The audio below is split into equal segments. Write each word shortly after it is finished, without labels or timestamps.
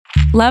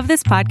Love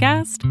this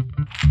podcast?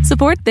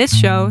 Support this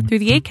show through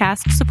the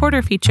Acast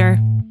supporter feature.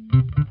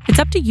 It's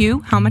up to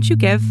you how much you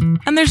give,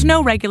 and there's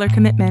no regular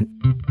commitment.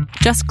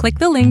 Just click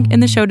the link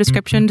in the show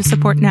description to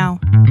support now.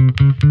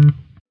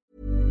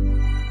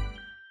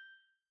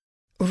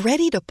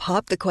 Ready to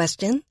pop the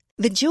question?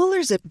 The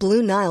jewelers at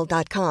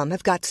BlueNile.com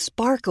have got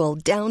sparkle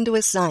down to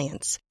a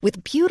science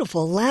with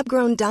beautiful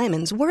lab-grown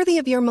diamonds worthy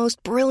of your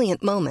most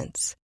brilliant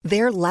moments.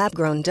 Their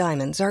lab-grown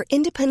diamonds are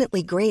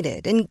independently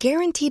graded and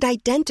guaranteed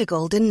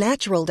identical to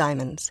natural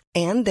diamonds,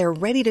 and they're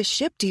ready to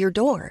ship to your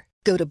door.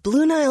 Go to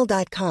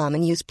BlueNile.com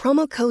and use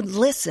promo code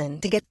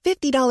LISTEN to get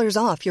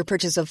 $50 off your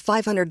purchase of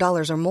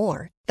 $500 or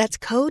more. That's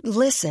code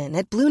LISTEN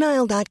at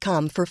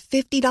BlueNile.com for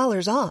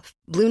 $50 off.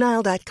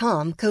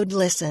 BlueNile.com, code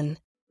LISTEN.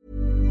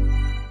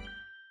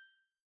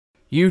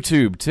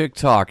 YouTube,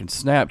 TikTok, and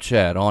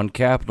Snapchat on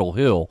Capitol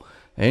Hill,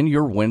 and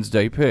your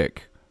Wednesday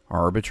pick.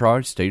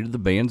 Arbitrage State of the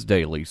Bands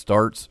Daily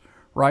starts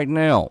right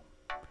now.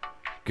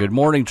 Good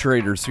morning,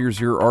 traders. Here's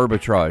your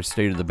Arbitrage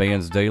State of the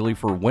Bands Daily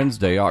for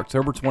Wednesday,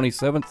 October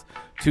 27th,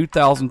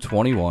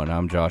 2021.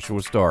 I'm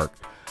Joshua Stark.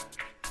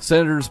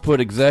 Senators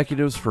put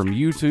executives from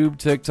YouTube,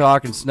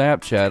 TikTok, and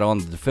Snapchat on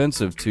the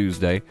defensive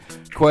Tuesday,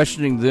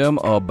 questioning them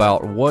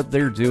about what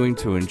they're doing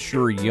to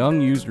ensure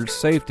young users'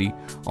 safety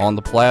on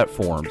the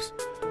platforms,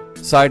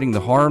 citing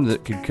the harm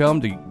that could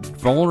come to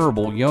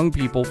vulnerable young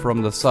people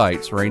from the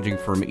sites, ranging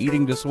from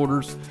eating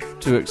disorders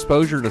to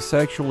exposure to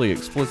sexually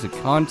explicit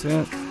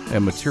content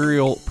and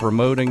material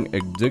promoting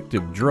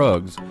addictive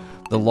drugs.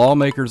 The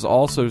lawmakers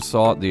also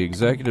sought the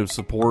executive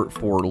support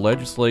for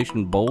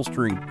legislation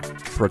bolstering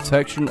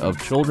protection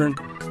of children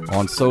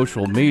on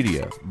social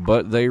media,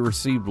 but they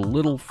received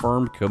little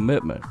firm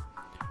commitment.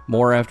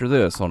 More after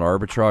this on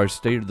Arbitrage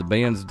State of the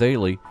Bands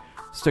Daily.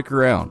 Stick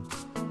around.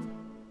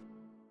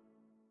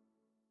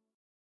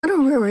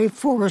 Honorary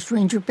Forest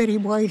Ranger Betty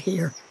White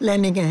here,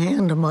 lending a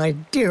hand to my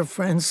dear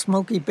friend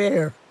Smokey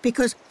Bear.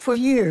 Because for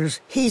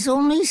years, he's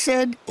only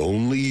said,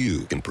 only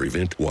you can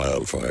prevent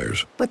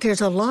wildfires. But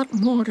there's a lot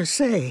more to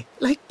say.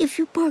 Like if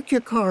you park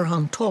your car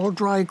on tall,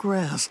 dry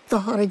grass, the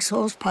hot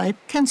exhaust pipe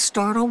can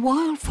start a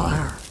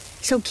wildfire.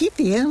 So keep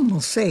the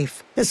animals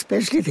safe,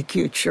 especially the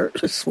cute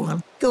shirtless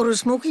one. Go to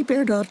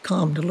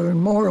SmokeyBear.com to learn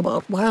more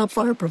about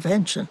wildfire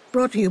prevention.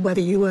 Brought to you by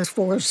the U.S.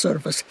 Forest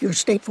Service, your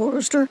state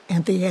forester,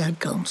 and the Ad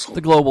Council.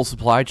 The global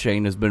supply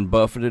chain has been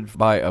buffeted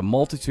by a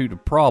multitude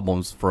of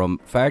problems, from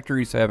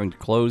factories having to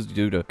close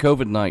due to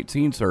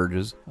COVID-19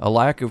 surges, a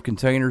lack of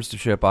containers to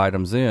ship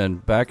items in,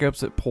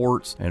 backups at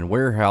ports and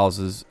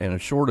warehouses, and a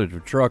shortage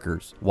of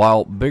truckers.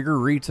 While bigger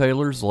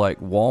retailers like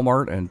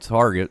Walmart and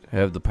Target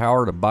have the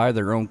power to buy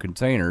their own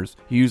containers,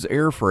 use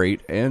air freight,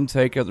 and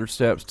take other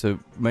steps to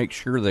make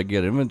sure they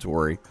get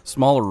inventory,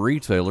 smaller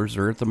retailers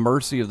are at the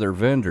mercy of their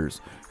vendors,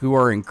 who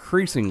are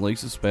increasingly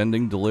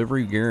suspending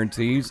delivery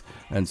guarantees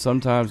and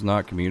sometimes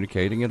not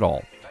communicating at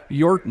all.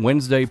 Your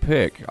Wednesday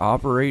Pick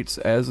operates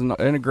as an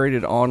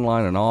integrated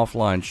online and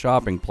offline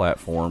shopping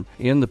platform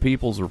in the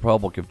People's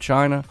Republic of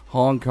China,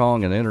 Hong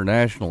Kong, and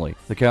internationally.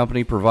 The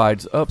company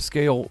provides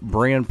upscale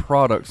brand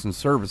products and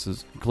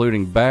services,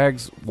 including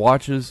bags,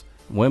 watches,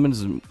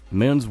 women's and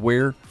men's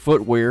wear,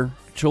 footwear,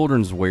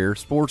 children's wear,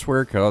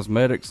 sportswear,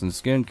 cosmetics, and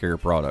skincare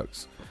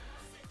products.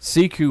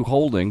 Sekou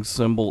Holdings,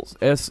 symbol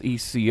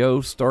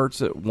SECO,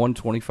 starts at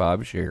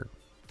 $125 a share.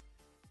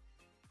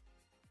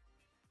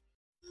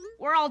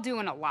 We're all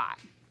doing a lot.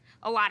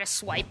 A lot of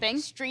swiping,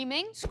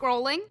 streaming,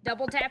 scrolling,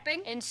 double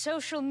tapping, and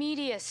social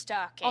media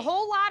stalking. A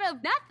whole lot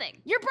of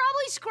nothing. You're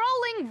probably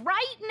scrolling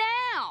right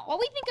now. While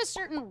we think a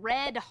certain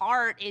red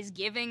heart is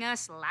giving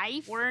us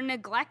life, we're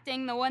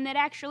neglecting the one that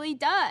actually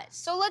does.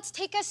 So let's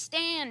take a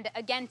stand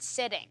against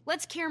sitting.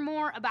 Let's care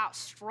more about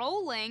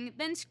strolling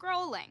than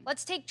scrolling.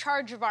 Let's take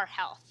charge of our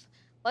health.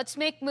 Let's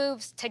make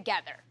moves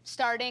together,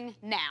 starting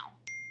now.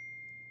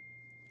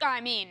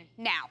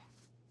 Now.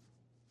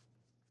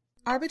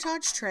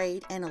 Arbitrage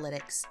Trade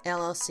Analytics,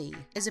 LLC,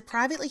 is a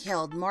privately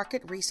held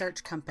market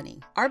research company.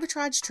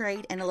 Arbitrage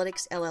Trade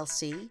Analytics,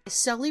 LLC, is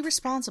solely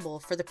responsible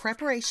for the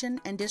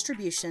preparation and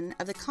distribution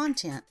of the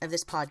content of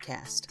this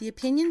podcast. The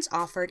opinions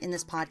offered in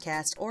this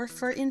podcast are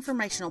for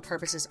informational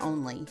purposes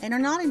only and are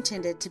not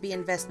intended to be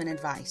investment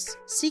advice.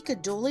 Seek a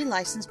duly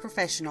licensed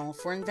professional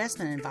for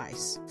investment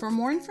advice. For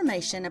more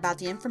information about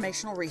the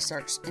informational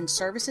research and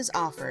services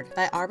offered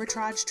by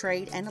Arbitrage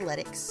Trade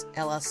Analytics,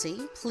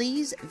 LLC,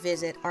 please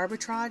visit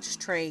arbitragetrade.com.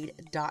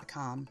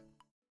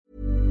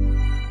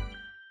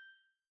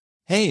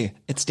 Hey,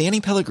 it's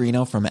Danny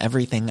Pellegrino from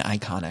Everything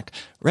Iconic.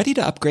 Ready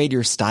to upgrade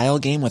your style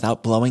game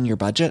without blowing your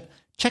budget?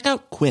 Check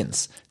out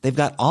Quince. They've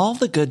got all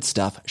the good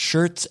stuff,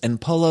 shirts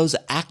and polos,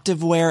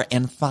 activewear,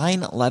 and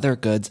fine leather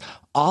goods,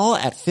 all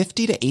at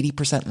 50 to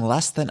 80%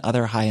 less than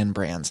other high-end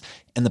brands.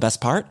 And the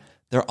best part?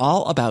 They're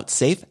all about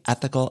safe,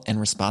 ethical, and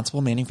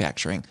responsible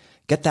manufacturing.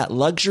 Get that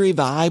luxury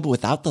vibe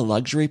without the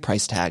luxury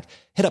price tag.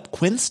 Hit up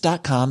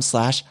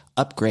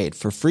quince.com/upgrade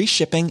for free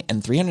shipping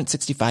and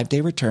 365-day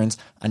returns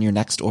on your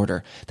next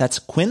order. That's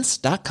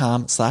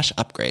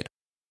quince.com/upgrade.